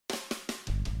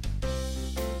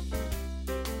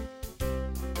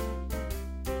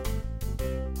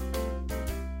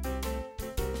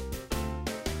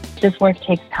This work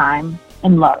takes time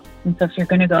and love. And so if you're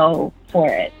going to go for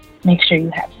it, make sure you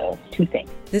have those two things.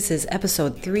 This is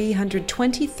episode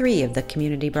 323 of the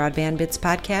Community Broadband Bits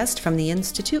podcast from the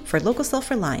Institute for Local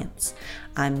Self-Reliance.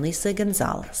 I'm Lisa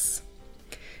Gonzalez.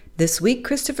 This week,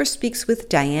 Christopher speaks with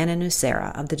Diana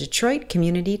Nucera of the Detroit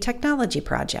Community Technology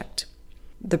Project.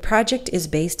 The project is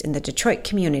based in the Detroit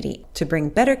community to bring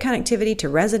better connectivity to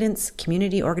residents,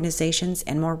 community organizations,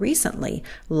 and more recently,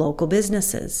 local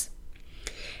businesses.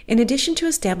 In addition to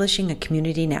establishing a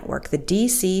community network, the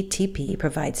DCTP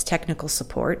provides technical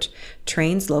support,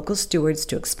 trains local stewards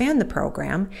to expand the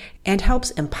program, and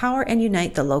helps empower and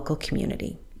unite the local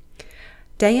community.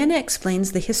 Diana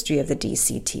explains the history of the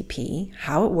DCTP,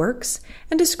 how it works,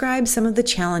 and describes some of the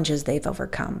challenges they've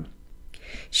overcome.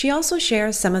 She also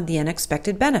shares some of the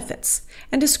unexpected benefits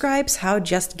and describes how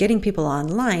just getting people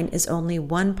online is only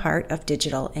one part of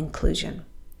digital inclusion.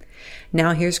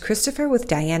 Now here's Christopher with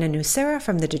Diana Nucera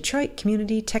from the Detroit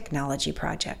Community Technology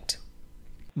Project.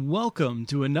 Welcome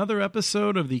to another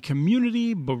episode of the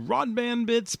Community Broadband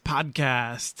Bits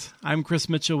podcast. I'm Chris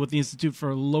Mitchell with the Institute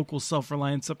for Local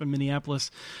Self-Reliance up in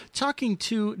Minneapolis, talking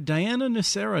to Diana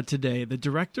Nucera today, the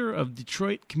director of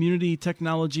Detroit Community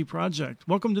Technology Project.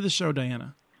 Welcome to the show,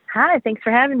 Diana. Hi, thanks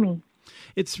for having me.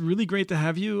 It's really great to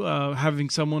have you, having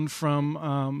someone from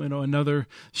another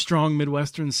strong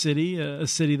Midwestern city, a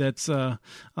city that's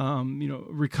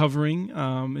recovering.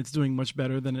 It's doing much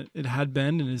better than it had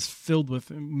been, and is filled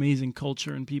with amazing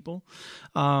culture and people.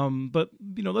 But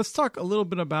let's talk a little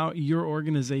bit about your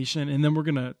organization, and then we're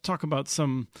going to talk about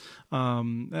some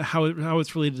how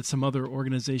it's related to some other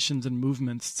organizations and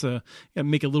movements to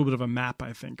make a little bit of a map,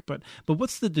 I think. But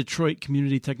what's the Detroit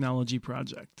Community Technology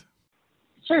Project?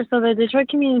 Sure. So the Detroit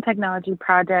Community Technology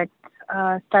Project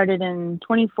started in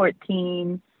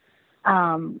 2014,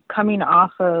 coming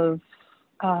off of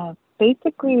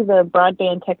basically the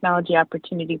Broadband Technology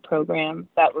Opportunity Program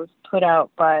that was put out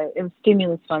it was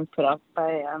stimulus funds put out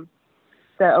by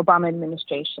the Obama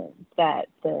administration that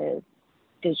the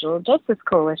Digital Justice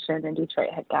Coalition in Detroit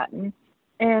had gotten.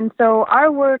 And so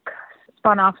our work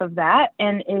spun off of that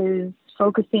and is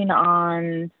focusing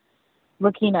on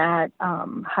looking at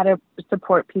how to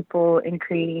support people in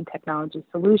creating technology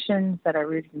solutions that are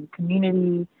rooted in the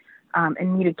community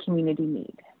and meet a community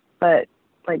need, but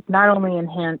not only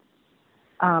enhance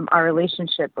our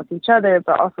relationship with each other,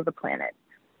 but also the planet.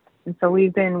 And so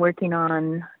we've been working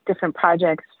on different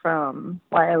projects from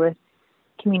wireless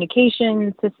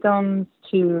communication systems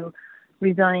to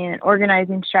resilient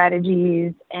organizing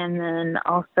strategies, and then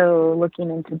also looking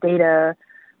into data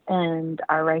and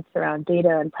our rights around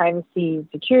data and privacy and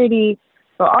security.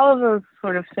 So all of those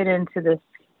sort of fit into this,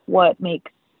 what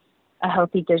makes a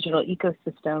healthy digital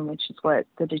ecosystem, which is what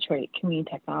the Detroit Community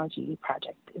Technology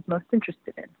Project is most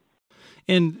interested in.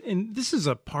 And this is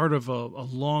a part of a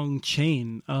long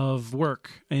chain of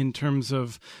work in terms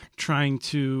of trying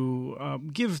to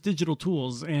give digital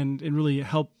tools and really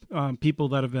help people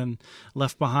that have been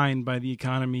left behind by the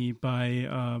economy, by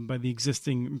the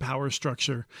existing power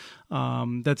structure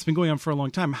that's been going on for a long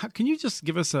time. Can you just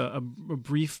give us a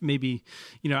brief, maybe,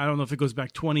 I don't know if it goes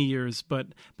back 20 years, but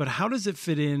how does it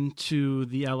fit into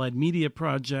the Allied Media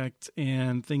Project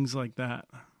and things like that?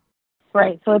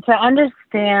 Right. So to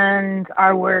understand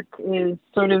our work is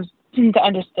sort of to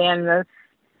understand this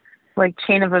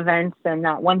chain of events, and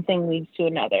that one thing leads to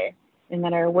another, and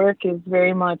that our work is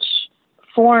very much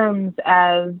forms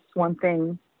as one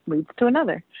thing leads to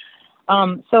another.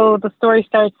 So the story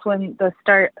starts when the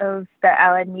start of the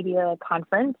Allied Media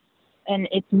Conference, and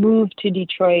it's moved to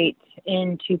Detroit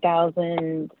in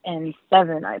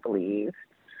 2007, I believe,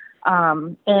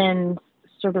 and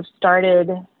sort of started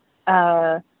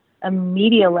a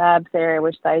media lab there,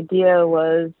 which the idea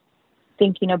was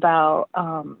thinking about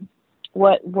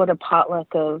what would a potluck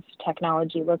of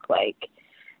technology look like.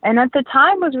 And at the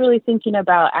time was really thinking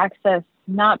about access,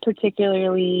 not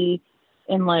particularly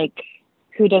in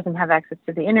who doesn't have access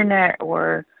to the internet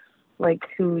or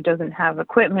who doesn't have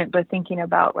equipment, but thinking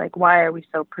about why are we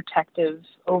so protective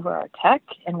over our tech,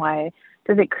 and why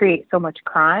does it create so much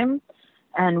crime?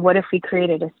 And what if we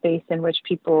created a space in which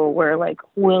people were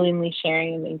willingly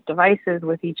sharing these devices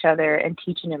with each other and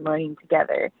teaching and learning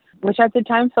together, which at the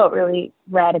time felt really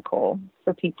radical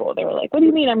for people. They were like, what do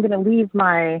you mean I'm going to leave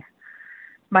my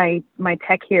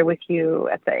tech here with you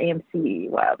at the AMC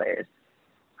while there's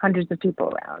hundreds of people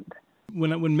around?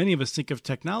 When many of us think of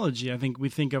technology, I think we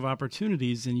think of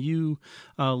opportunities, and you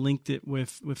linked it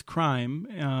with crime.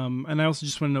 And I also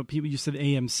just want to note, people, you said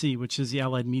AMC, which is the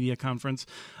Allied Media Conference,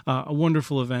 a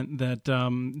wonderful event that,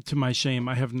 to my shame,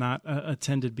 I have not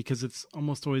attended because it's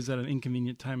almost always at an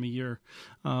inconvenient time of year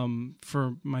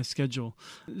for my schedule.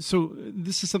 So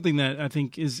this is something that I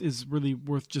think is really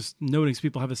worth just noting, so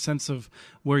people have a sense of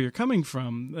where you're coming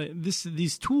from.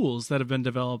 These tools that have been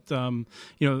developed,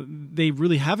 they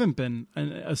really haven't been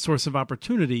a source of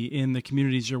opportunity in the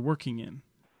communities you're working in.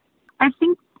 I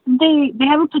think they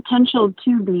have a potential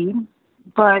to be,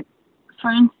 but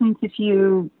for instance, if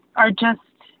you are just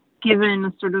given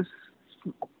a sort of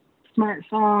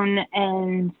smartphone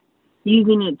and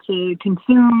using it to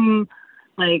consume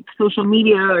like social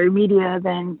media or media,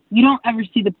 then you don't ever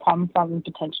see the problem-solving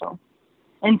potential.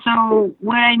 And so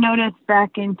what I noticed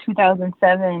back in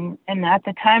 2007, and at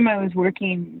the time I was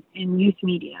working in youth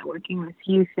media, working with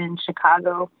youth in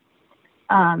Chicago,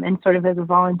 and sort of as a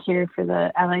volunteer for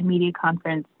the Allied Media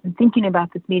Conference, and thinking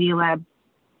about this media lab.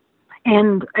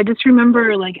 And I just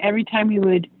remember, like, every time we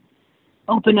would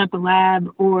open up a lab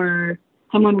or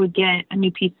someone would get a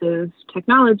new piece of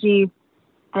technology,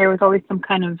 there was always some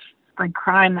kind of like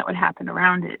crime that would happen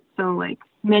around it. So like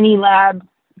many labs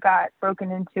got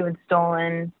broken into and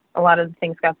stolen. A lot of the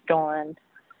things got stolen,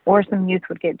 or some youth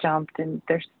would get jumped and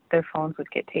their phones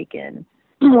would get taken,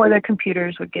 or their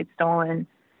computers would get stolen.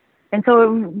 And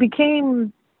so it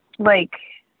became like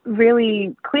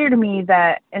really clear to me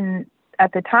that, and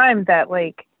at the time, that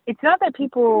like it's not that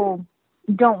people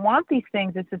don't want these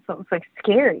things, it's like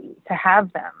scary to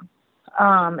have them.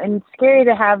 And it's scary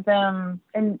to have them,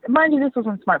 and mind you, this was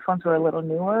when smartphones were a little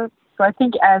newer. So I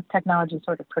think as technology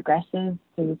sort of progresses,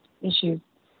 these issues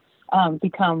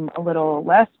become a little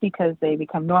less because they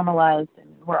become normalized, and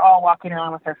we're all walking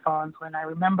around with our phones. When I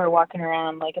remember walking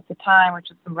around, like at the time, which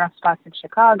was some rough spots in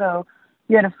Chicago,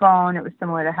 you had a phone. It was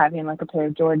similar to having like a pair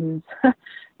of Jordans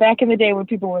back in the day, where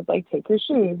people would like take your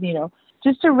shoes,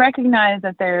 just to recognize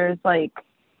that there's like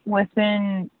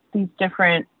within these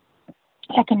different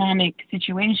economic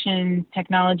situations,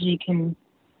 technology can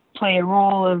play a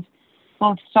role of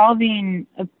both solving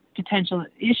a potential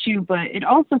issue, but it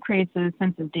also creates a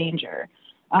sense of danger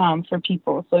for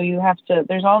people. So you have to,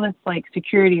 there's all this like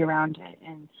security around it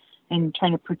and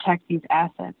trying to protect these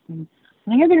assets. And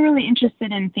I think I've been really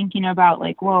interested in thinking about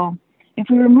like, well, if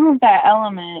we remove that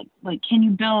element, like, can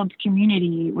you build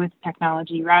community with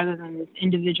technology rather than this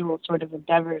individual sort of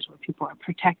endeavors where people are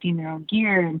protecting their own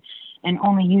gear and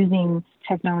only using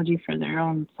technology for their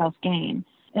own self-gain?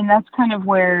 And that's kind of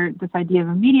where this idea of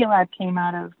a media lab came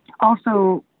out of.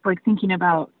 Also, like thinking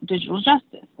about digital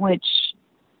justice, which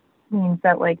means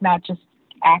that like not just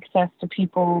access to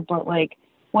people, but like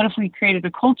what if we created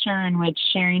a culture in which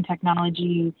sharing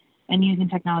technology and using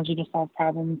technology to solve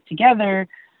problems together,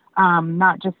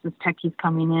 not just as techies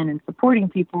coming in and supporting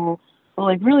people, but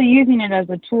like really using it as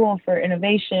a tool for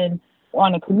innovation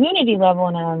on a community level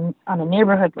and on a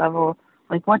neighborhood level.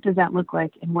 Like, what does that look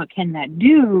like, and what can that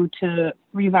do to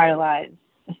revitalize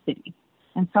a city?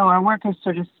 And so our work has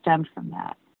sort of stemmed from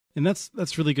that. And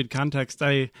that's really good context.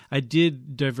 I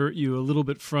did divert you a little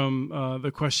bit from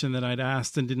the question that I'd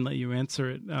asked and didn't let you answer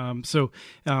it. So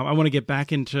I want to get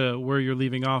back into where you're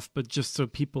leaving off, but just so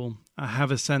people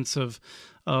have a sense of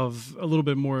a little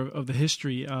bit more of the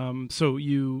history. So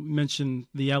you mentioned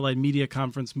the Allied Media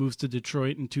Conference moves to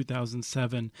Detroit in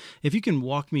 2007. If you can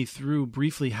walk me through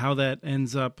briefly how that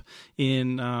ends up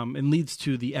in and leads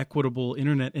to the Equitable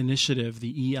Internet Initiative,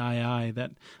 the EII,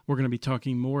 that we're going to be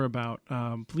talking more about.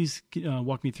 Please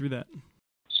walk me through that.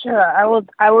 Sure,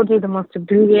 I will do the most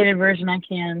abbreviated version I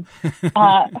can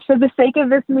for the sake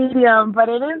of this medium, but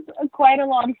it is quite a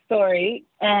long story.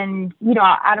 And,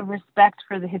 out of respect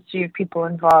for the history of people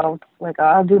involved, like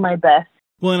I'll do my best.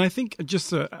 Well, and I think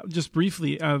just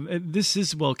briefly, this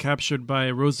is well captured by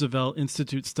a Roosevelt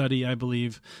Institute study, I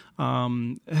believe.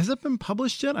 Has it been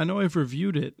published yet? I know I've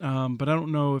reviewed it, but I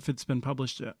don't know if it's been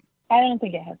published yet. I don't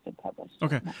think it has been published.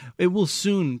 Okay. No. It will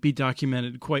soon be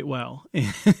documented quite well.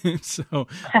 So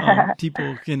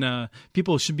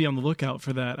people should be on the lookout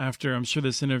for that after. I'm sure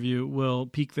this interview will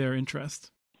pique their interest.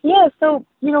 Yeah. So,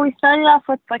 we started off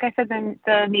with, like I said,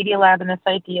 the Media Lab and this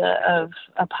idea of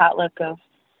a potluck of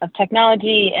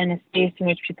technology and a space in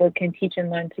which people can teach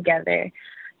and learn together.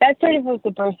 That sort of was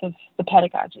the birth of the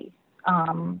pedagogy.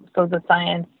 So the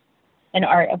science and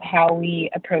art of how we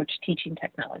approach teaching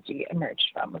technology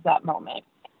emerged from was that moment.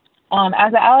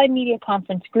 As the Allied Media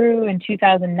Conference grew in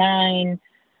 2009,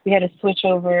 we had a switch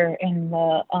over in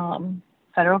the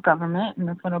federal government, and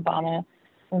that's when Obama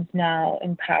was now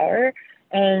in power.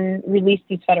 and released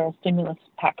these federal stimulus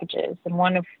packages, and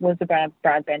was about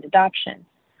broadband adoption.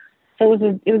 So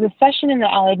it was a session in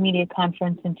the Allied Media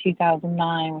Conference in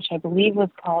 2009, which I believe was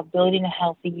called Building a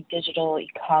Healthy Digital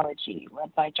Ecology,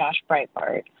 led by Josh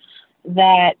Breitbart,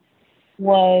 that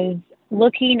was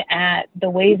looking at the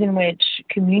ways in which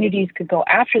communities could go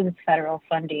after this federal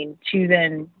funding to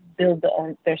then build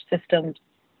their systems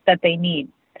that they need.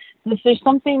 If there's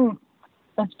something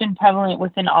that's been prevalent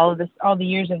within all the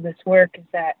years of this work, is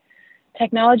that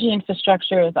technology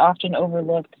infrastructure is often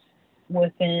overlooked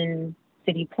within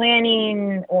city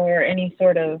planning or any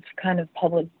sort of kind of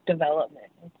public development.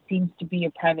 It seems to be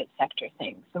a private sector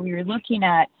thing. So we were looking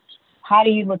at how do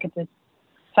you look at this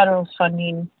federal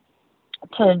funding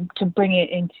to bring it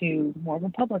into more of a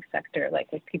public sector, like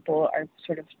if people are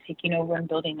sort of taking over and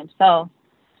building themselves.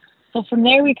 So from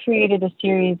there, we created a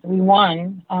series. We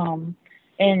won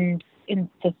in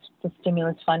the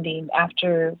stimulus funding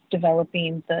after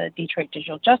developing the Detroit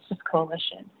Digital Justice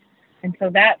Coalition. And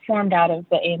so that formed out of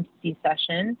the AMC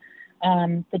session.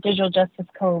 The Digital Justice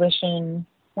Coalition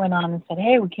went on and said,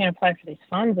 hey, we can't apply for these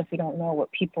funds if we don't know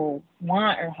what people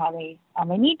want or how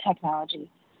they need technology.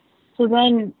 So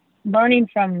then, learning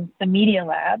from the Media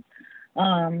Lab,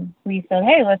 we said,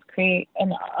 hey, let's create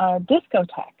a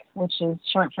Discotech, which is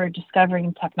short for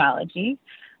Discovering Technology.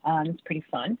 It's pretty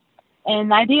fun. And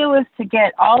the idea was to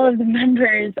get all of the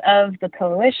members of the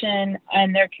coalition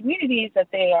and their communities that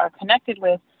they are connected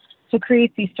with to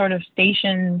create these sort of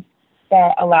stations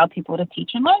that allow people to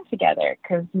teach and learn together,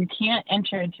 because you can't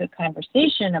enter into a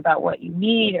conversation about what you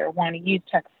need or want to use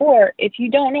tech for if you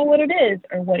don't know what it is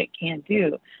or what it can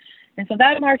do. And so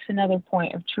that marks another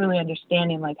point of truly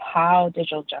understanding like how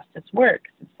digital justice works.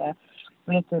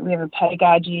 We have a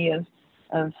pedagogy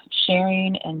of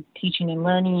sharing and teaching and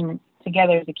learning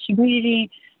together as a community.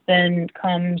 Then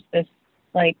comes this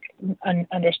like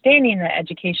understanding that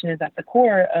education is at the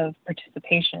core of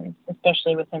participation,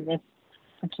 especially within this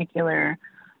particular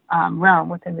realm,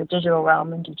 within the digital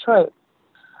realm in Detroit.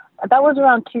 That was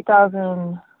around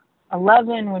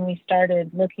 2011 when we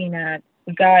started looking at,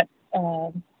 we got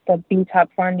the BTOP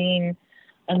funding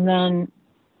and then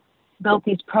built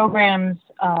these programs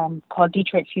called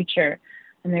Detroit Future.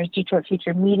 And there's Detroit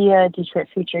Future Media, Detroit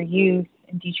Future Youth,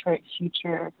 and Detroit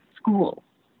Future Schools.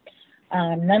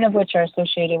 None of which are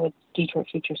associated with Detroit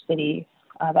Future City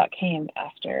that came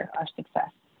after our success.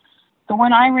 The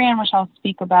one I ran, which I'll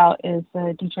speak about, is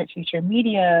the Detroit Future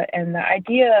Media, and the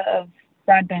idea of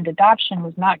broadband adoption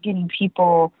was not getting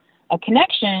people a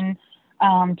connection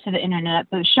to the internet,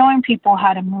 but showing people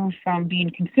how to move from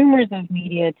being consumers of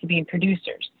media to being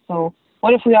producers. So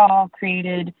what if we all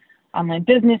created online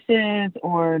businesses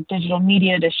or digital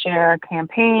media to share our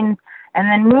campaigns, and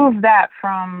then move that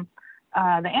from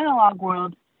the analog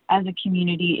world as a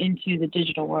community into the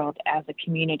digital world as a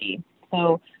community?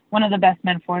 So one of the best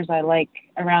metaphors I like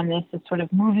around this is sort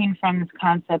of moving from this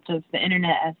concept of the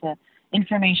internet as an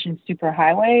information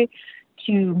superhighway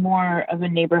to more of a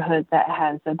neighborhood that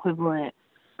has the equivalent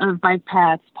of bike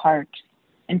paths, parks,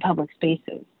 and public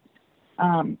spaces.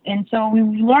 And so we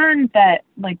learned that,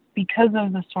 like, because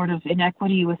of the sort of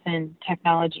inequity within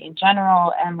technology in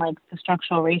general and like the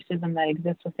structural racism that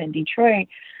exists within Detroit,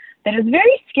 that it's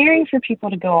very scary for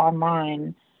people to go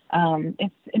online.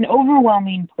 It's an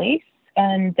overwhelming place,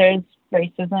 and there's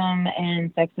racism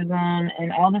and sexism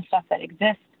and all the stuff that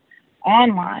exists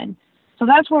online. So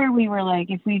that's where we were like,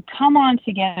 if we come on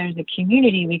together as a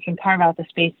community, we can carve out the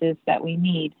spaces that we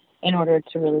need in order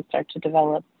to really start to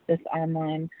develop this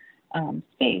online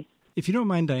space. If you don't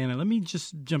mind, Diana, let me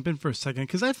just jump in for a second,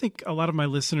 because I think a lot of my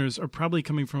listeners are probably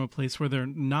coming from a place where they're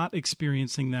not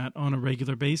experiencing that on a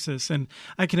regular basis. And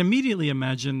I can immediately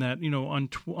imagine that, you know,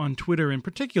 on Twitter in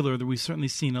particular, that we've certainly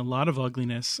seen a lot of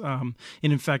ugliness. And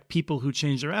in fact, people who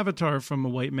change their avatar from a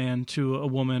white man to a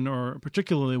woman, or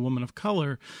particularly a woman of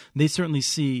color, they certainly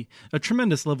see a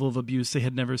tremendous level of abuse they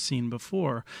had never seen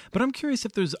before. But I'm curious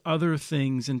if there's other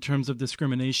things in terms of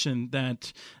discrimination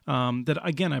that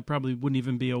again, I probably wouldn't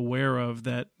even be aware of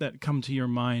that come to your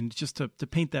mind, just to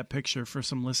paint that picture for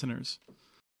some listeners.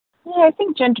 Yeah, I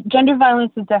think gender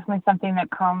violence is definitely something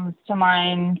that comes to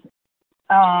mind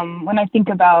when I think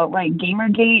about like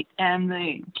Gamergate and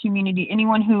the community.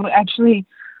 Anyone who actually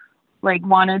like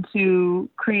wanted to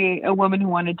create, a woman who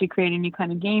wanted to create a new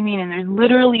kind of gaming, and there's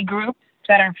literally groups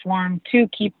that are formed to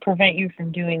prevent you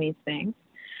from doing these things.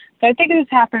 So I think this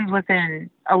happens within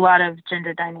a lot of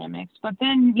gender dynamics. But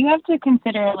then you have to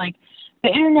consider, like, the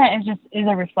internet is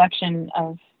a reflection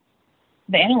of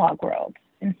the analog world.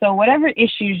 And so whatever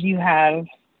issues you have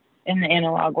in the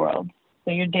analog world,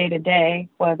 so your day-to-day,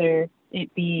 whether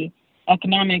it be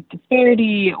economic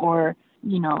disparity or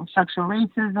sexual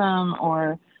racism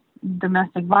or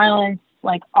domestic violence,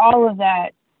 like all of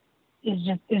that is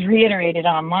reiterated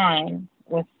online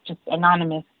with just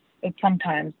anonymous,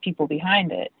 sometimes people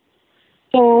behind it.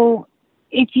 So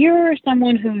if you're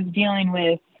someone who's dealing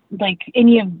with like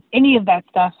any of that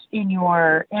stuff in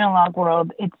your analog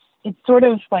world, it's sort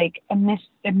of like a myth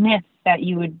that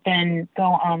you would then go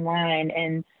online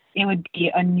and it would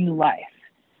be a new life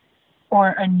or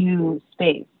a new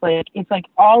space. Like it's like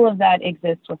all of that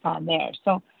exists what's on there.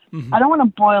 So I don't want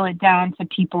to boil it down to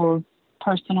people's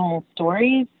personal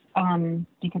stories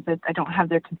because I don't have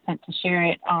their consent to share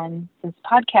it on this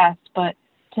podcast, but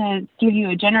to give you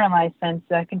a generalized sense,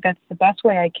 I think that's the best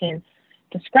way I can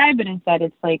describe it, is that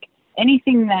it's like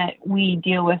anything that we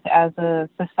deal with as a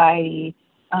society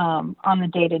on the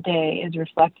day-to-day is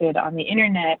reflected on the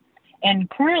internet. And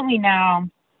currently now,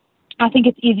 I think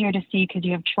it's easier to see because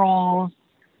you have trolls,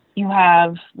 you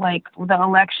have like the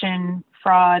election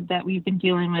fraud that we've been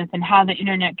dealing with, and how the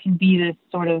internet can be this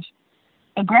sort of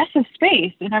aggressive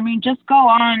space. And I mean, just go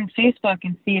on Facebook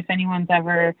and see if anyone's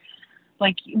ever,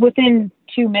 like within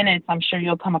 2 minutes, I'm sure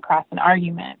you'll come across an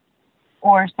argument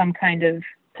or some kind of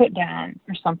put down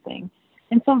or something.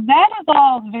 And so that is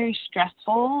all very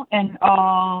stressful and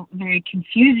all very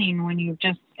confusing when you've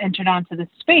just entered onto the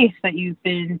space that you've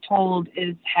been told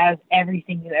has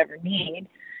everything you ever need.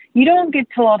 You don't get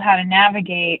told how to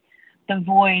navigate the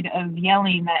void of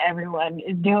yelling that everyone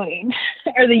is doing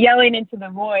or the yelling into the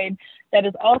void that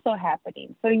is also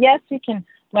happening. So yes, we can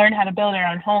learn how to build our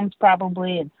own homes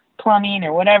probably and plumbing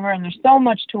or whatever, and there's so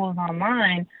much tools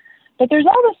online, but there's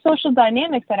all the social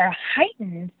dynamics that are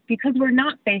heightened because we're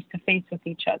not face to face with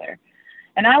each other.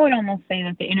 And I would almost say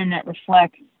that the internet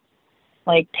reflects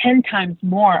like 10 times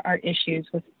more our issues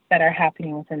that are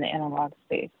happening within the analog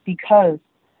space because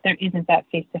there isn't that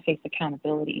face-to-face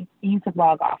accountability. You could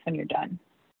log off when you're done.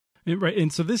 Right.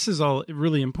 And so this is all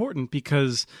really important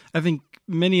because I think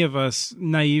many of us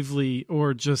naively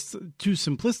or just too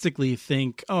simplistically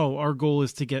think, oh, our goal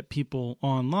is to get people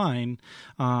online.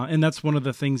 And that's one of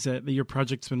the things that your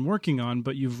project's been working on.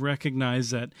 But you've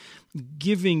recognized that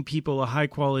giving people a high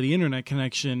quality internet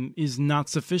connection is not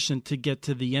sufficient to get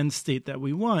to the end state that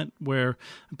we want, where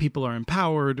people are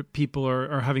empowered, people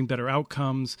are having better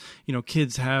outcomes,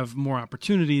 kids have more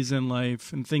opportunities in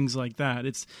life and things like that.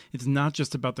 It's not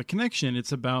just about the connection,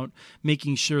 it's about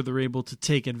making sure they're able to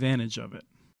take advantage of it.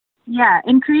 Yeah,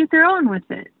 and create their own with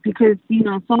it, because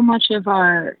so much of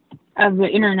the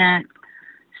internet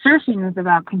surfing is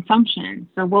about consumption.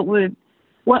 So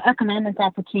what economic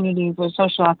opportunities or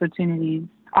social opportunities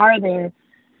are there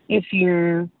if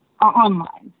you're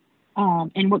online,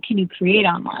 and what can you create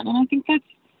online? And I think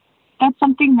that's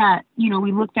something that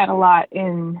we looked at a lot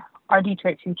in our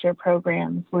Detroit Future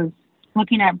programs, was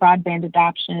looking at broadband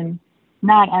adoption,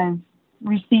 not as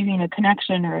receiving a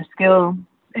connection or a skill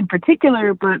in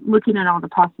particular, but looking at all the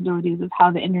possibilities of how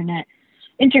the internet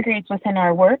integrates within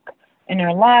our work and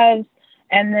our lives,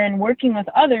 and then working with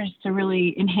others to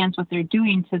really enhance what they're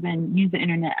doing to then use the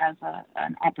internet as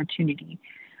an opportunity.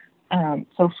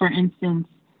 So for instance,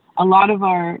 a lot of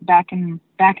our back in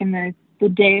the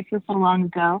day, for so long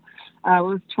ago, it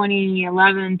was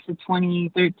 2011 to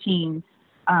 2013,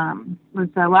 was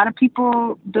a lot of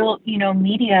people built,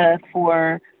 media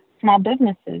for small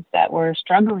businesses that were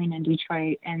struggling in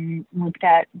Detroit and looked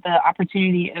at the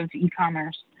opportunity of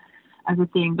e-commerce as a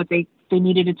thing, but they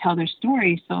needed to tell their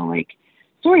story. So like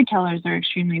storytellers are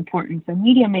extremely important. So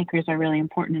media makers are really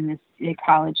important in this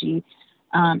ecology.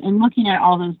 And looking at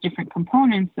all those different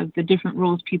components of the different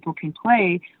roles people can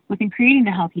play within creating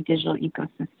a healthy digital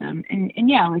ecosystem. And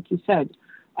yeah, like you said,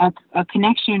 a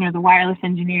connection or the wireless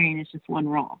engineering is just one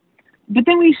role. But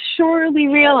then we surely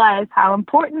realized how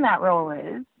important that role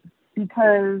is,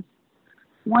 because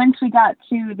once we got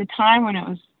to the time when it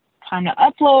was time to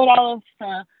upload all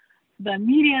of the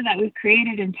media that we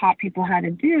created and taught people how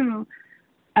to do,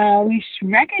 we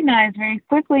recognized very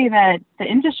quickly that the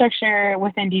infrastructure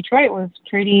within Detroit was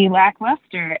pretty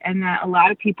lackluster and that a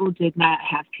lot of people did not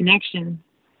have connections.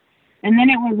 And then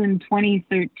it was in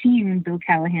 2013 when Bill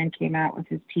Callahan came out with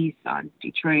his piece on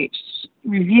Detroit,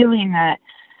 revealing that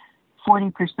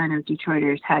 40% of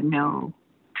Detroiters had no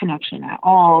connection at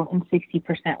all and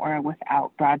 60% were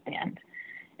without broadband.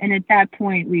 And at that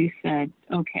point we said,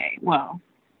 okay, well,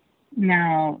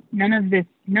 now none of this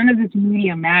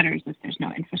media matters if there's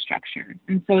no infrastructure.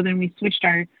 And so then we switched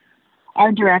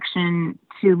our direction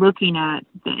to looking at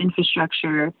the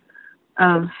infrastructure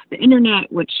of the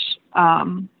internet, which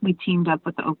we teamed up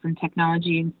with the Open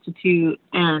Technology Institute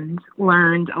and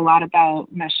learned a lot about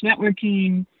mesh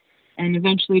networking and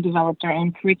eventually developed our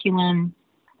own curriculum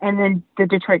And then the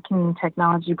Detroit Community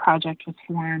Technology Project was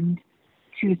formed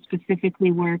to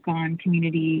specifically work on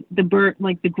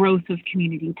the growth of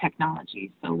community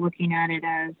technology. So looking at it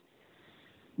as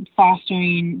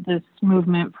fostering this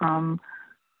movement from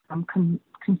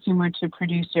consumer to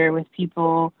producer, with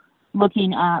people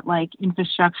looking at like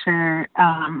infrastructure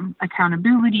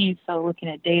accountability. So looking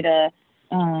at data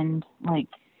and like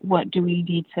what do we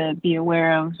need to be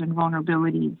aware of and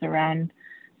vulnerabilities around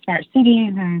smart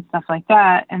cities and stuff like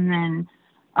that. And then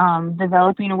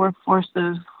developing a workforce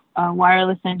of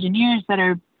wireless engineers that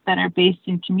are based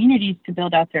in communities to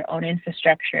build out their own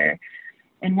infrastructure.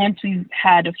 And once we've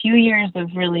had a few years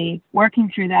of really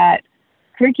working through that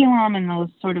curriculum and those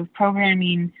sort of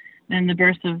programming, then the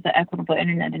birth of the Equitable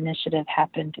Internet Initiative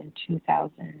happened in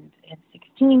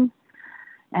 2016.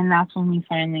 And that's when we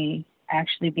finally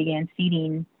actually began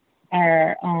seeding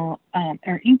our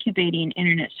incubating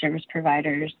internet service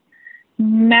providers,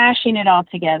 mashing it all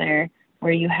together,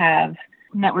 where you have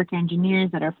network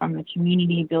engineers that are from the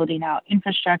community building out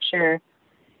infrastructure.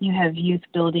 You have youth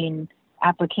building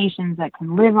applications that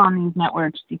can live on these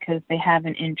networks because they have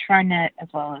an intranet as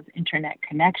well as internet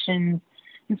connections.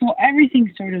 And so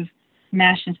everything sort of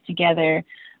mashes together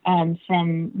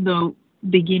from the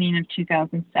beginning of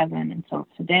 2007 until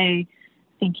today,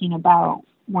 thinking about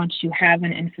once you have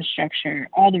an infrastructure,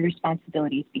 all the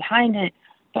responsibilities behind it,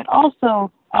 but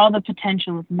also all the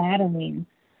potential of modeling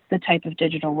the type of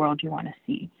digital world you want to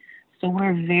see. So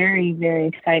we're very, very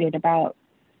excited about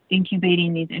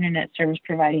incubating these internet service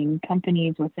providing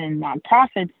companies within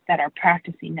nonprofits that are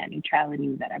practicing net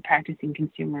neutrality, that are practicing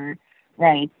consumer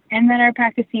rights, and that are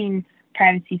practicing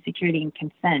privacy, security, and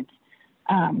consent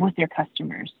with their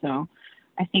customers. So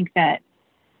I think that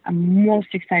I'm most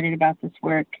excited about this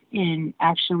work in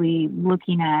actually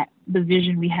looking at the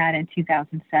vision we had in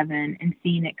 2007 and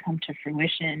seeing it come to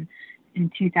fruition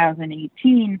in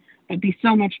 2018, but be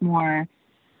so much more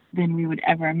than we would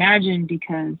ever imagine,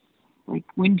 because like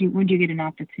when do you get an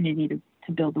opportunity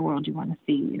to build the world you want to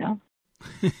see, you know?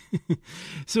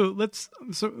 So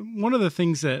one of the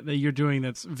things that you're doing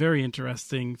that's very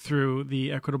interesting through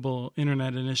the Equitable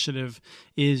Internet Initiative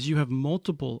is you have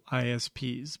multiple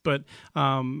ISPs, but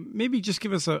maybe just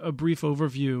give us a brief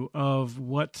overview of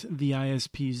what the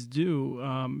ISPs do.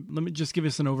 Let me just give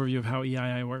us an overview of how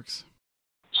EII works.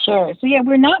 Sure. So yeah,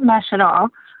 we're not mesh at all.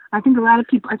 I think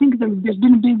there's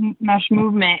been a big mesh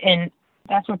movement, and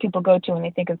that's where people go to when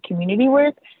they think of community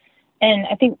work. And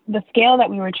I think the scale that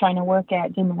we were trying to work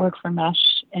at didn't work for mesh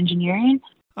engineering.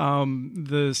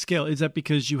 The scale, is that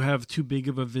because you have too big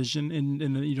of a vision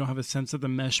and you don't have a sense that the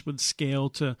mesh would scale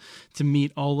to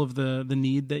meet all of the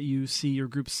need that you see your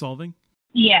group solving?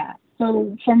 Yeah.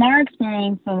 So from our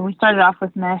experience, we started off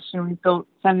with mesh and we built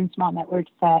 7 small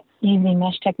networks using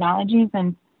mesh technologies.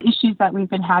 And issues that we've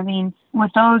been having with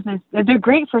those is they're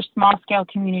great for small scale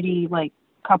community, like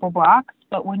couple blocks.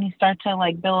 But when you start to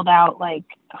like build out like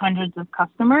hundreds of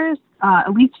customers,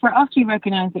 at least for us, we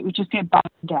recognize that we just get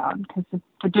bogged down, because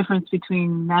the difference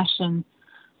between mesh and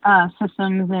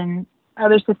systems and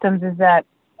other systems is that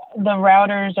the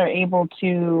routers are able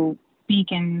to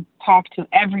speak and talk to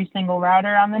every single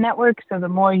router on the network. So the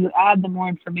more you add, the more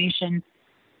information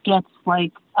gets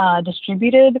like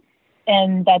distributed,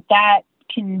 and that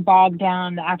can bog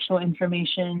down the actual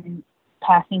information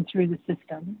passing through the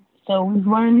system. So we've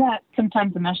learned that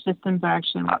sometimes the mesh systems are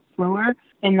actually a lot slower,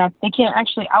 and that they can't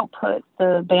actually output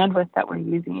the bandwidth that we're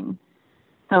using.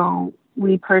 So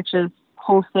we purchase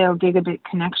wholesale gigabit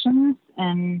connections,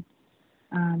 and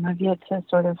I've yet to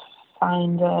sort of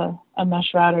find a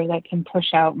mesh router that can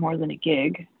push out more than a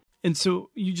gig. And so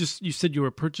you said you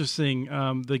were purchasing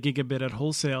the gigabit at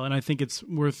wholesale, and I think it's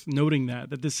worth noting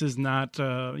that this is not,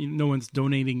 no one's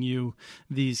donating you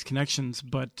these connections,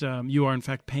 but you are in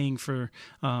fact paying for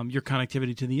your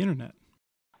connectivity to the internet.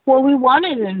 Well, we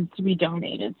wanted them to be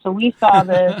donated, so we saw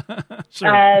this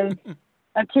Sure. as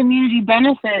a community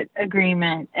benefit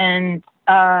agreement, and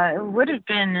it would have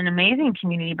been an amazing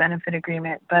community benefit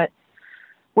agreement, but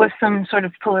with some sort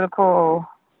of political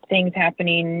things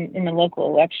happening in the local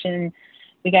election,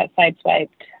 we got sideswiped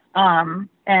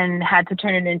and had to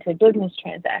turn it into a business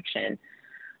transaction.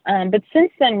 But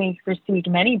since then, we've received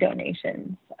many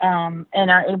donations and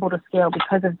are able to scale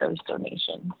because of those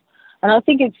donations. And I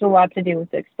think it's a lot to do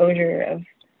with the exposure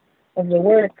of the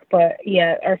work. But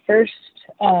yeah, our first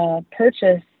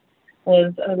purchase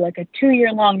was like a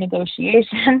 2-year-long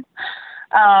negotiation,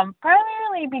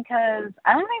 primarily because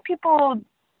I don't think people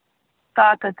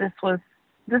thought that this was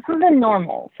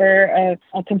normal for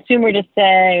a consumer to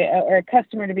say, or a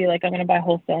customer to be like, I'm going to buy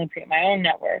wholesale and create my own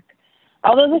network.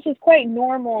 although this is quite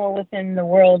normal within the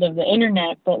world of the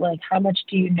internet, but like, how much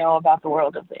do you know about the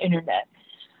world of the internet?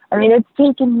 I mean, it's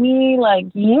taken me like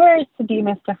years to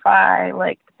demystify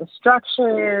like the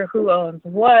structure, who owns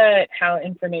what, how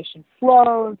information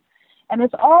flows. And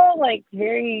it's all like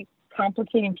very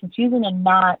complicated and confusing and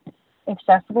not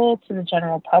accessible to the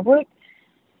general public.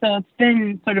 So it's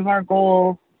been sort of our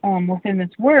goal within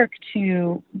this work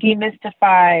to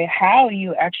demystify how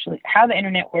the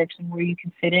internet works and where you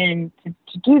can fit in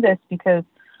to do this, because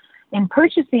in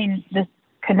purchasing this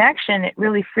connection, it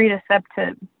really freed us up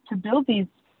to build these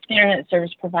internet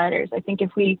service providers. I think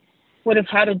if we would have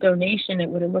had a donation, it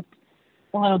would have looked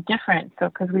a little different. So,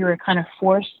 because we were kind of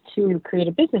forced to create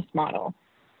a business model,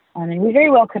 and we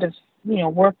very well could have,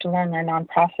 worked along our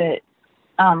nonprofit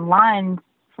lines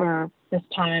for this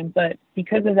time, but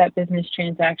because of that business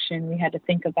transaction, we had to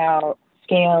think about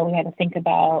scale, we had to think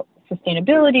about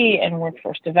sustainability and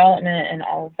workforce development and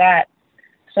all of that.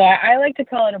 So I like to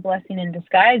call it a blessing in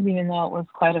disguise, even though it was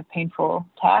quite a painful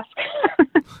task.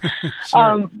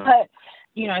 Sure. But,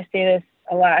 I say this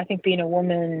a lot. I think being a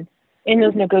woman in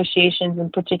those negotiations,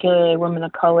 and particularly a woman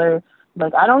of color,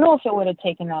 like, I don't know if it would have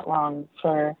taken that long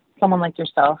for someone like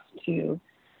yourself to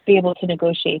be able to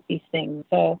negotiate these things.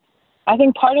 So I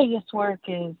think part of this work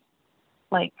is,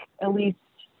 like, at least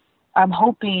I'm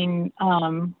hoping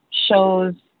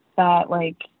shows that,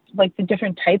 like the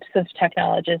different types of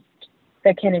technologists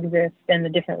that can exist and the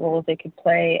different roles they could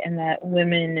play, and that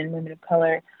women and women of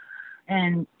color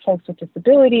and folks with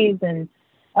disabilities and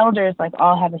elders, like,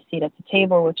 all have a seat at the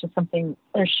table, which is something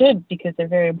there should, because they're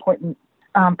very important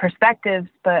perspectives.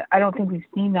 But I don't think we've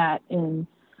seen that in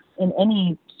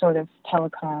any sort of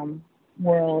telecom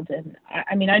world. And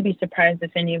I mean, I'd be surprised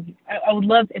if any of you, I would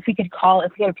love if we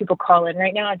had people call in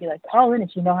right now. I'd be like, call in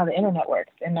if you know how the internet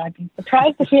works. And I'd be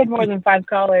surprised if we had more than 5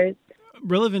 callers.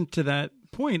 Relevant to that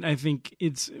point, I think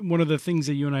it's one of the things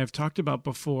that you and I have talked about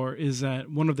before, is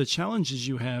that one of the challenges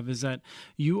you have is that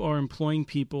you are employing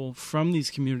people from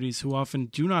these communities who often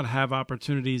do not have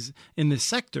opportunities in this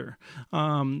sector.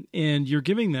 And you're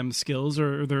giving them skills,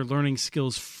 or they're learning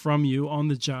skills from you on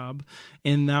the job.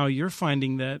 And now you're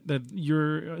finding that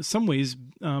you're in some ways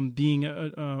being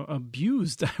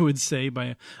abused, I would say,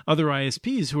 by other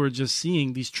ISPs who are just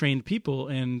seeing these trained people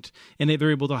and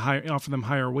they're able to offer them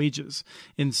higher wages.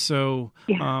 And so,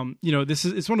 yeah.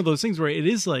 It's one of those things where it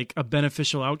is like a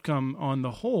beneficial outcome on the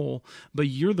whole, but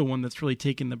you're the one that's really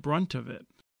taking the brunt of it.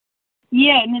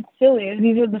 Yeah, and it's silly.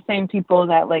 These are the same people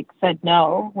that said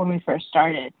no when we first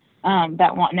started,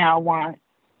 that want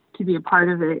to be a part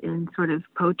of it and sort of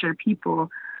poach our people.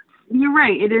 You're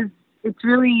right. It's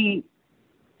really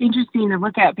interesting to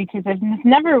look at, because this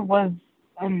never was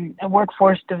a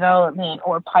workforce development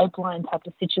or pipeline type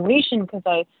of situation, because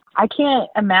I can't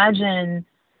imagine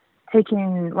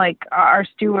taking our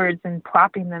stewards and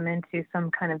plopping them into some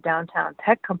kind of downtown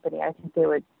tech company. I think they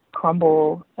would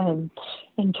crumble and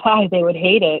die. They would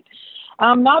hate it.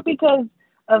 Not because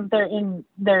of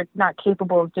they're not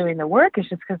capable of doing the work. It's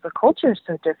just because the culture is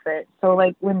so different.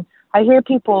 So when I hear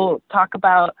people talk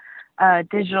about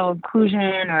digital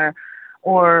inclusion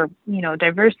or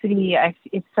diversity,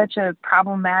 it's such a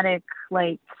problematic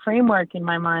framework in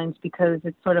my mind, because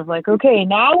it's sort of okay,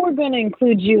 now we're going to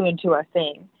include you into our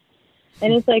thing.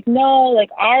 And it's no,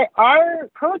 our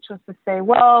approach was to say,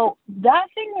 well, that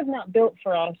thing was not built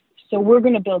for us, so we're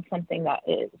going to build something that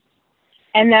is.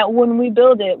 And that when we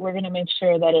build it, we're going to make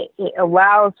sure that it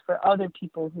allows for other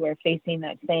people who are facing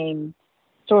that same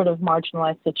sort of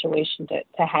marginalized situation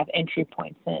to have entry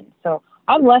points in. So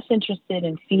I'm less interested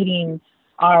in feeding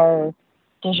our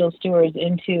digital stewards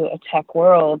into a tech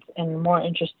world, and more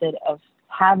interested of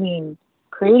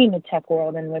creating a tech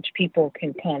world in which people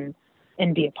can come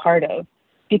and be a part of,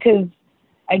 because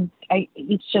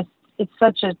it's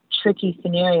such a tricky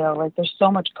scenario. There's so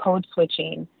much code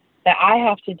switching that I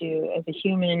have to do as a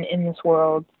human in this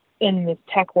world, in this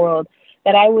tech world,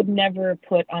 that I would never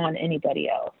put on anybody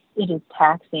else. It is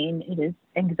taxing, it is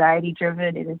anxiety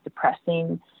driven, it is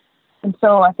depressing. And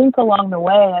so I think along the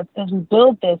way, as we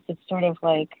build this, it's sort of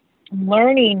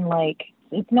learning,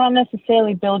 it's not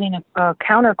necessarily building a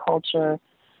counterculture.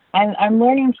 I'm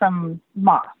learning from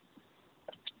moss.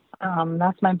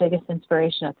 That's my biggest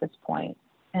inspiration at this point.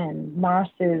 And moss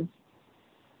is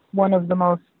one of the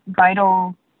most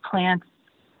vital plant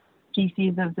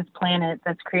species of this planet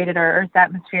that's created our Earth's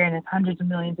atmosphere, and it's hundreds of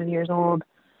millions of years old.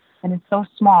 And it's so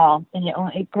small, and yet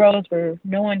it grows where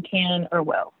no one can or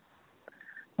will.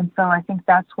 And so I think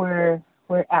that's where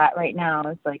we're at right now.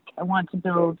 It's I want to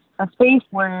build a space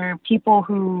where people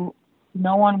who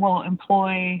no one will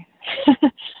employ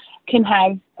can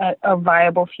have a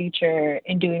viable future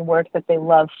in doing work that they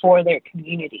love for their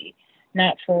community,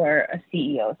 not for a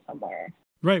CEO somewhere.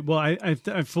 Right. Well, I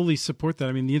fully support that.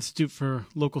 I mean, the Institute for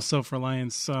Local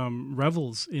Self-Reliance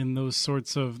revels in those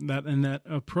sorts of that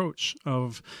approach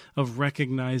of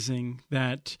recognizing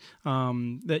that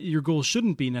that your goal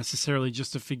shouldn't be necessarily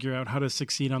just to figure out how to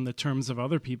succeed on the terms of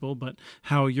other people, but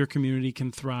how your community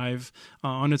can thrive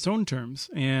on its own terms.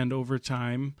 And over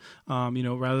time,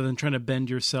 rather than trying to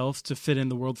bend yourself to fit in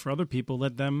the world for other people,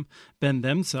 let them bend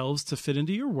themselves to fit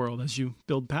into your world as you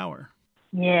build power.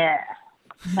 Yeah.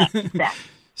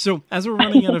 So as we're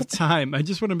running out of time, I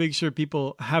just want to make sure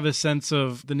people have a sense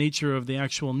of the nature of the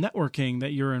actual networking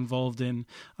that you're involved in.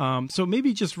 So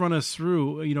maybe just run us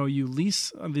through, you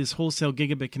lease these wholesale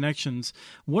gigabit connections.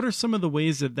 What are some of the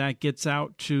ways that gets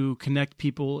out to connect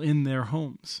people in their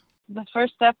homes? The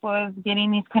first step was getting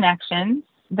these connections.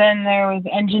 Then there was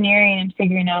engineering and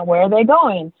figuring out where they're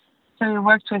going. So we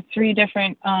worked with 3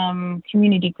 different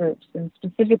community groups, and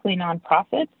specifically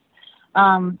nonprofits,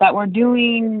 that were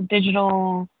doing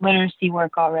digital literacy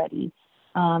work already.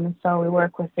 So we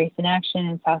work with Faith in Action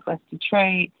in Southwest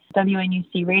Detroit,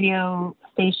 WNUC radio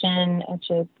station, which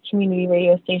is a community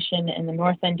radio station in the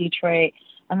North End Detroit,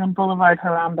 and then Boulevard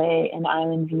Harambe and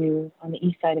Island View on the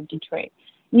east side of Detroit.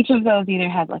 Each of those either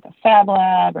had like a fab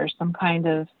lab or some kind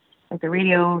of like a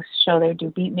radio show. They would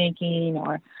do beat making,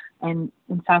 and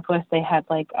in Southwest they had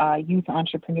like youth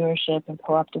entrepreneurship and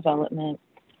co-op development.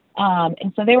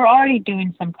 And so they were already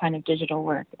doing some kind of digital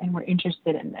work and were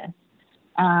interested in this.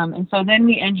 And so then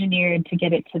we engineered to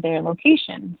get it to their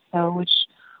location. So which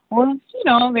was,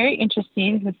 very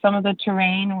interesting because some of the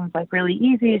terrain was like really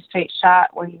easy, a straight shot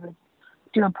where you would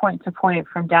do a point to point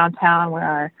from downtown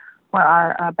where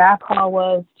our back hall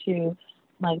was to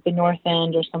like the North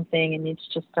End or something. And it's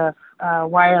just a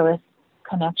wireless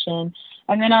connection.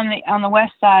 And then on the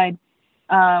west side,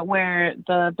 where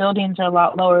the buildings are a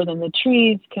lot lower than the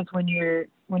trees, because when you're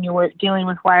dealing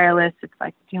with wireless, it's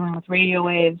like dealing with radio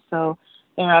waves, so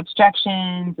there are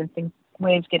obstructions and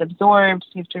waves get absorbed.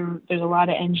 So there's a lot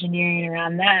of engineering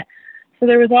around that. So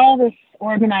there was all this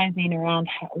organizing around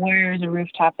where's a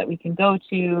rooftop that we can go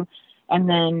to, and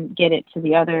then get it to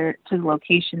the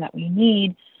location that we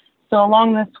need. So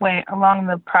along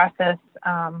the process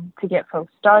to get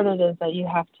folks started is that you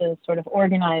have to sort of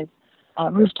organize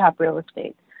rooftop real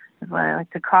estate is what I like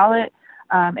to call it.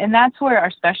 And that's where our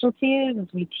specialty is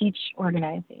we teach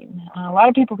organizing. A lot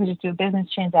of people could just do a business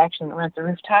transaction and rent the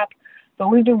rooftop, but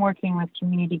we've been working with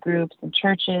community groups and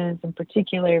churches in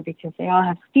particular because they all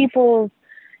have steeples,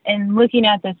 and looking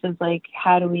at this as like,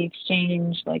 how do we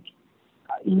exchange, like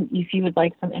if you would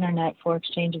like some internet for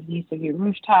exchange of use of your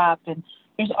rooftop. And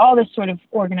there's all this sort of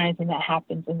organizing that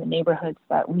happens in the neighborhoods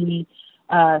that we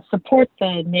support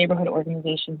the neighborhood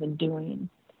organizations in doing.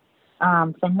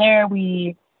 From there,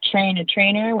 we train a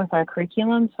trainer with our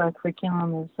curriculum. So our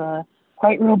curriculum is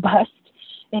quite robust.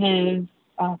 It is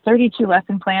 32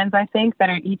 lesson plans, I think, that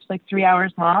are each like 3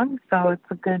 hours long. So it's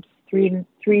a good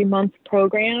three-month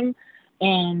program.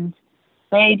 And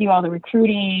they do all the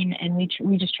recruiting, and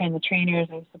we just train the trainers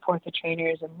and support the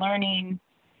trainers in learning.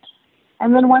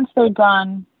 And then once they're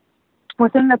done,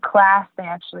 within the class, they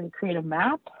actually create a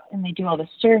map, and they do all the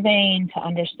surveying to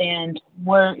understand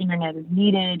where internet is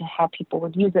needed, how people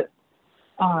would use it,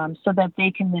 so that they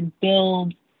can then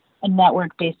build a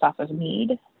network based off of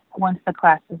need. Once the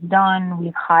class is done,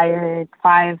 we've hired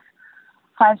five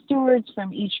stewards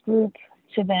from each group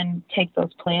to then take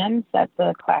those plans that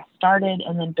the class started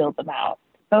and then build them out.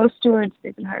 Those stewards,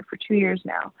 they've been hired for 2 years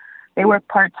now. They work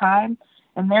part-time,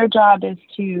 and their job is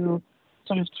to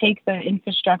sort of take the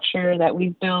infrastructure that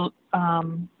we've built,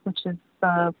 which is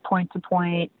the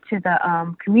point-to-point, to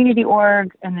the community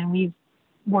org, and then we've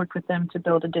worked with them to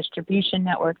build a distribution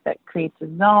network that creates a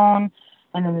zone,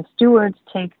 and then the stewards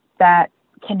take that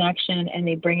connection and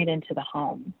they bring it into the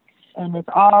home. And it's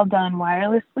all done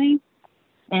wirelessly,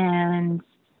 and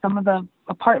some of the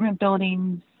apartment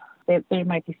buildings, there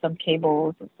might be some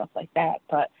cables and stuff like that,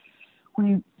 but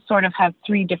we sort of have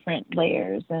 3 different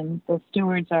layers, and the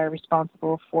stewards are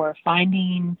responsible for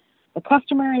finding the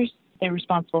customers. They're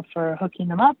responsible for hooking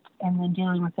them up and then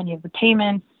dealing with any of the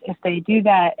payments if they do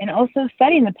that, and also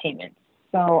setting the payments.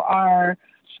 So our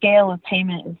scale of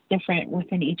payment is different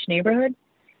within each neighborhood.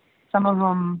 Some of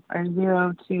them are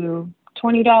 $0 to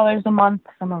 $20 a month.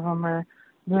 Some of them are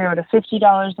 $0 to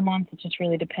 $50 a month. It just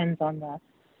really depends on the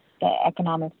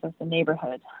economics of the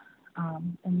neighborhood.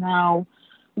 And now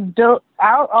we've built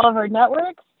out all of our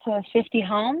networks to 50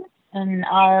 homes, and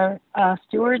our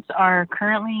stewards are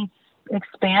currently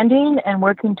expanding and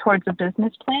working towards a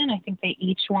business plan. I think they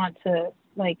each want to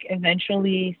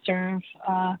eventually serve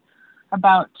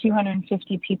about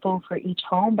 250 people for each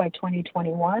home by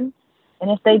 2021.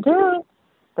 And if they do,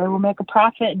 they will make a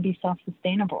profit and be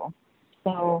self-sustainable.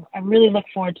 So I really look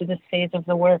forward to this phase of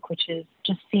the work, which is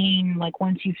just seeing, like,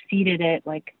 once you've seeded it,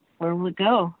 like, where will it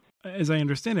go? As I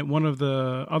understand it, one of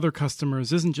the other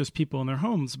customers isn't just people in their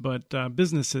homes, but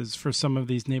businesses for some of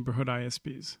these neighborhood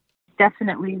ISPs.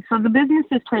 Definitely. So the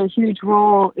businesses play a huge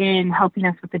role in helping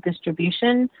us with the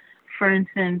distribution. For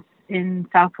instance, in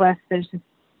Southwest, there's this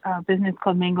business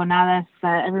called Mangonadas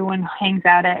that everyone hangs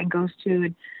out at and goes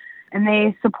to. And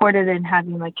they supported in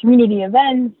having, like, community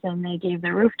events, and they gave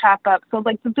their rooftop up. So,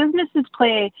 like, the businesses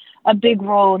play a big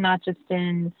role, not just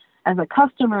in as a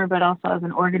customer, but also as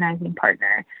an organizing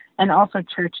partner. And also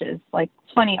churches. Like,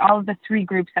 it's funny, all of the 3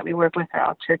 groups that we work with are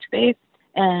all church-based.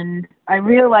 And I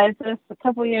realized this a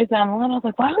couple of years down the line. I was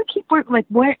like, why do we keep working? Like,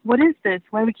 what is this?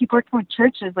 Why do we keep working with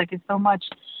churches? Like, it's so much.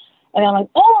 And I'm like,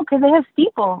 oh, because they have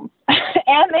steeples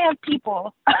and they have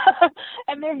people.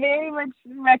 And they very much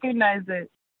recognize it.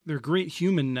 They're great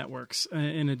human networks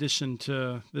in addition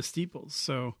to the steeples.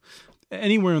 So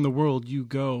anywhere in the world you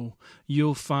go,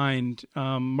 you'll find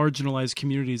marginalized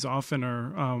communities often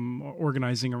are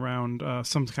organizing around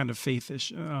some kind of faith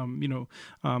issue.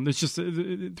 It's just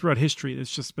throughout history,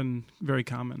 it's just been very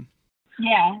common.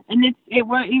 Yeah, and it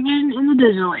was even in the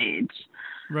digital age.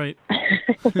 Right.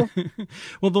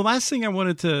 Well, the last thing I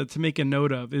wanted to make a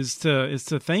note of is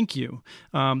to thank you,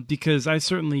 because I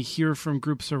certainly hear from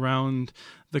groups around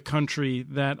the country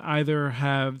that either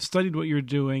have studied what you're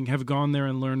doing, have gone there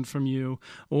and learned from you,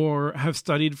 or have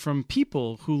studied from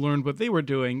people who learned what they were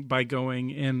doing by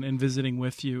going and visiting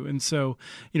with you. And so,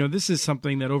 this is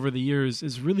something that over the years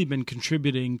has really been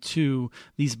contributing to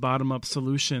these bottom-up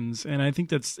solutions. And I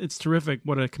think it's terrific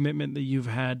what a commitment that you've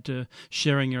had to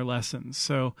sharing your lessons.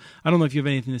 So I don't know if you have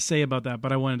anything to say about that,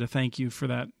 but I wanted to thank you for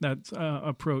that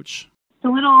approach. It's a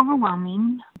little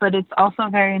overwhelming, but it's also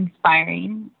very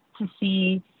inspiring to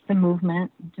see the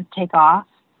movement to take off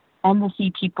and to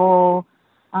see people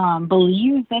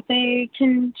believe that they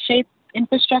can shape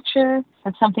infrastructure.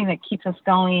 That's something that keeps us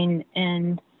going.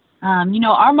 And,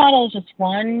 our model is just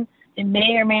one. It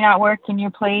may or may not work in your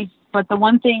place, but the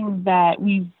one thing that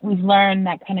we've learned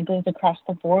that kind of goes across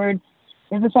the board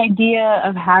is this idea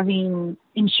of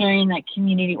ensuring that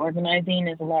community organizing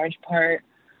is a large part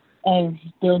of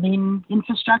building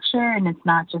infrastructure, and it's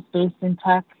not just based in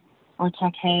tech or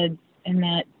tech heads, and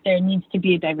that there needs to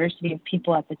be a diversity of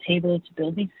people at the table to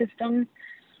build these systems.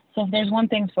 So if there's one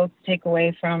thing folks take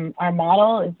away from our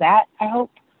model is that, I hope,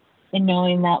 in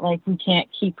knowing that, like, we can't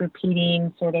keep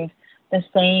repeating sort of the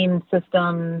same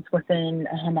systems within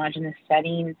a homogeneous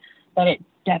setting, but it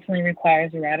definitely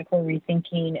requires a radical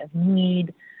rethinking of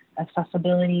need,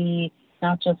 accessibility,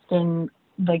 not just in,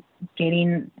 like,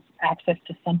 getting access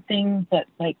to something, but,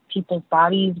 like, people's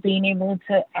bodies being able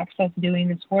to access doing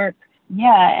this work.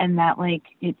 Yeah, and that, like,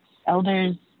 its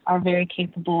elders are very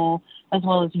capable as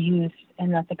well as youth,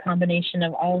 and that the combination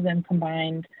of all of them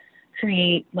combined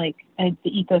create, like, the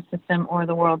ecosystem or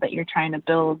the world that you're trying to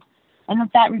build, and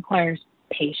that requires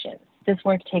patience. This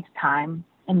work takes time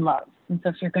and love, and so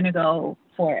if you're going to go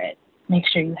for it, make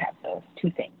sure you have those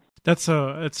 2 things. That's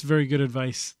very good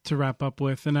advice to wrap up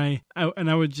with, and I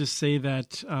would just say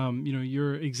that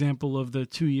your example of the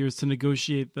 2 years to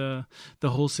negotiate the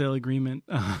wholesale agreement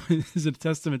is a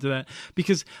testament to that,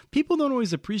 because people don't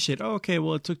always appreciate. Oh, okay,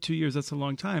 well, it took 2 years. That's a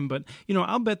long time, but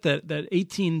I'll bet that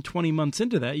 18, 20 months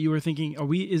into that, you were thinking,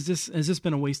 has this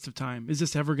been a waste of time? Is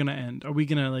this ever going to end? Are we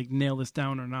going to, like, nail this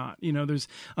down or not? There's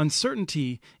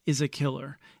uncertainty is a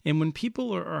killer, and when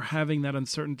people are having that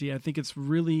uncertainty, I think it's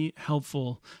really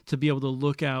helpful to be able to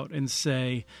look out and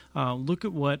say, look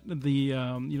at what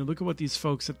these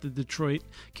folks at the Detroit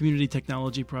Community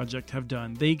Technology Project have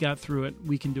done. They got through it.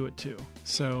 We can do it too.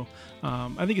 So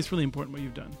I think it's really important what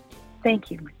you've done.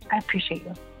 Thank you. I appreciate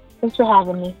you. Thanks for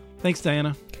having me. Thanks,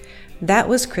 Diana. That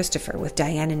was Christopher with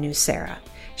Diana Nucera.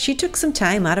 She took some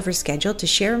time out of her schedule to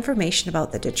share information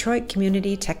about the Detroit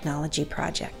Community Technology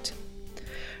Project.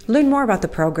 Learn more about the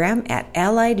program at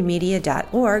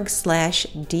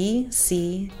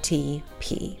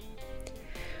alliedmedia.org/DCTP.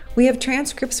 We have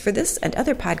transcripts for this and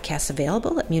other podcasts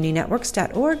available at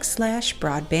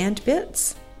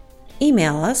muninetworks.org/broadbandbits.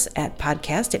 Email us at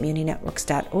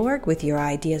podcast@muninetworks.org with your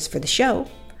ideas for the show.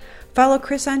 Follow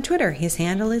Chris on Twitter. His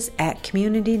handle is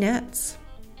 @CommunityNets.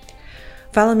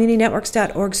 Follow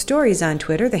muninetworks.org stories on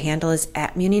Twitter. The handle is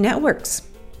 @muninetworks.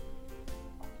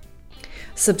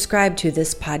 Subscribe to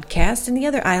this podcast and the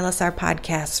other ILSR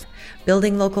podcasts,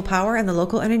 Building Local Power and the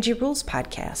Local Energy Rules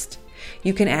podcast.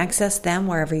 You can access them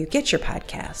wherever you get your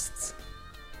podcasts.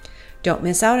 Don't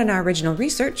miss out on our original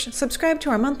research. Subscribe to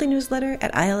our monthly newsletter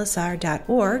at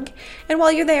ilsr.org, and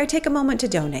while you're there, take a moment to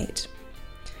donate.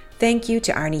 Thank you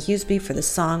to Arnie Huseby for the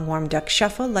song Warm Duck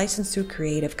Shuffle, licensed through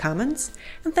Creative Commons,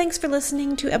 and thanks for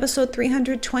listening to episode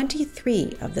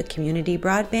 323 of the Community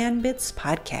Broadband Bits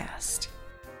podcast.